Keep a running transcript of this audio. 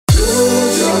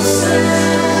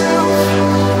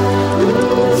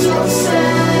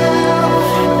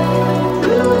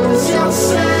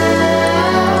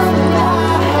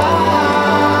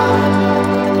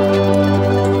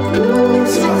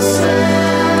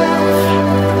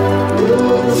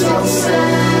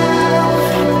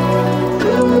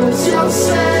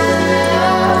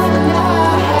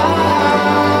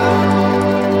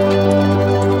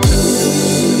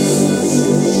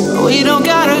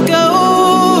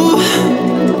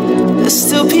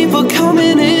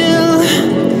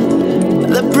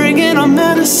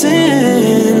us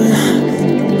in.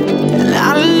 And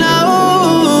I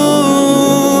know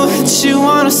that you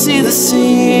wanna see the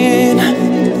scene.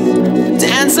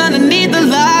 Dance underneath the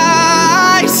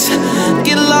lights,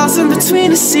 get lost in between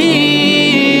the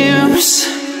seams.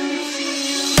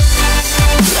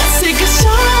 Let's take a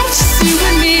shot, just you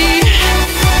and me,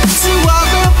 to all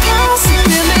the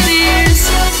possibilities,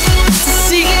 to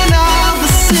seeing all the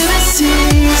silly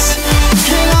seas,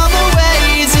 and all the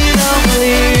ways you don't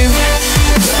believe.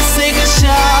 Let's take a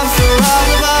shot for all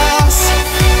of us,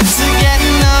 to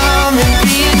getting numb and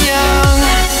being young,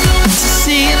 to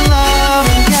seeing love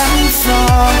and getting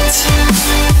fucked.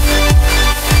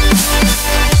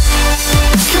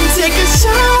 Come take a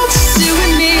shot, just you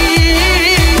and me.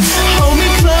 Hold me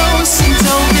close and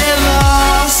don't get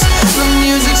lost. The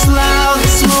music's loud, the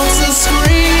smoke's a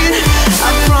screen. I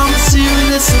promise you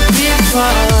this will be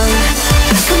fun.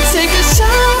 Come take a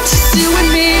shot, just you and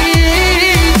me.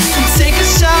 Come take a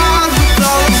shot with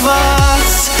all of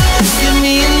us. Give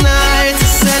me a night to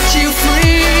set you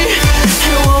free.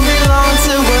 It won't be long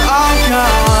till we're all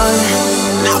gone.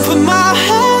 Now put my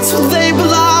hands where they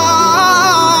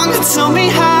belong. Tell me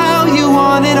how you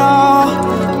want it all.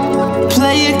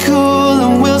 Play it cool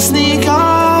and we'll sneak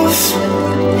off.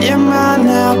 You're mine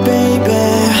now, baby.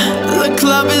 The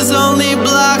club is only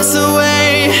blocks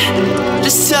away.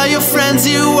 Just tell your friends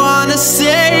you wanna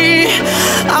stay.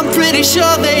 I'm pretty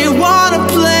sure they wanna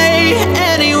play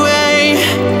anyway.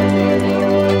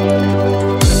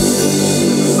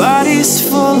 Body's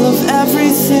full of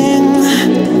everything.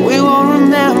 We won't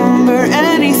remember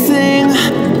anything.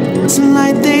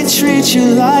 Tonight they treat you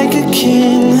like a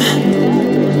king.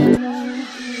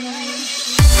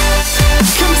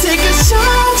 Come take a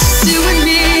shot, just you and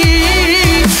me.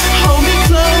 Hold me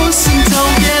close and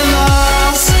don't get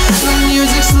lost. The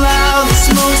music's loud, the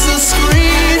smoke's a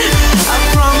screen. I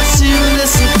promise you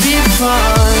this will be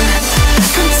fun.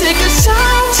 Come take a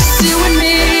shot, just you and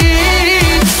me.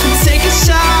 Come take a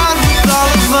shot with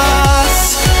all of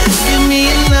us. Give me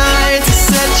a night to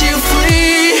set you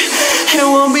free. It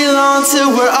won't be long till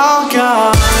we're all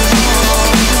gone.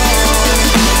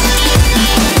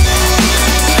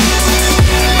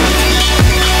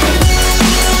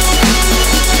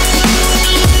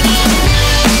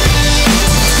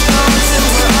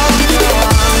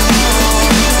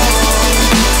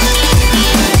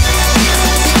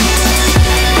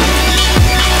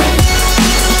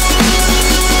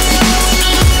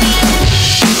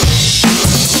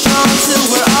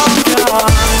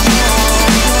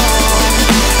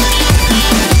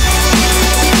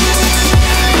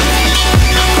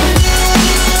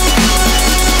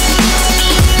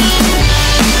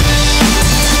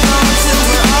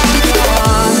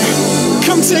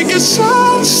 Take a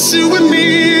shot, just you and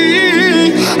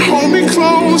me. Hold me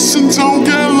close and don't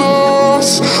get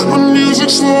lost. The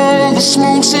music's loud, the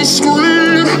smoke's a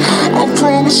screen. I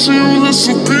promise you this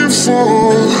will be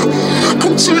fun.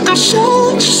 Come take a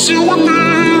shot, just you and me.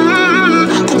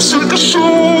 Come take a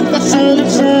shot with all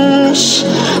of us.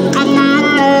 Give me a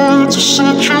night to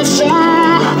set you free.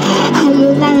 I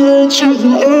won't be long till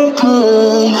we're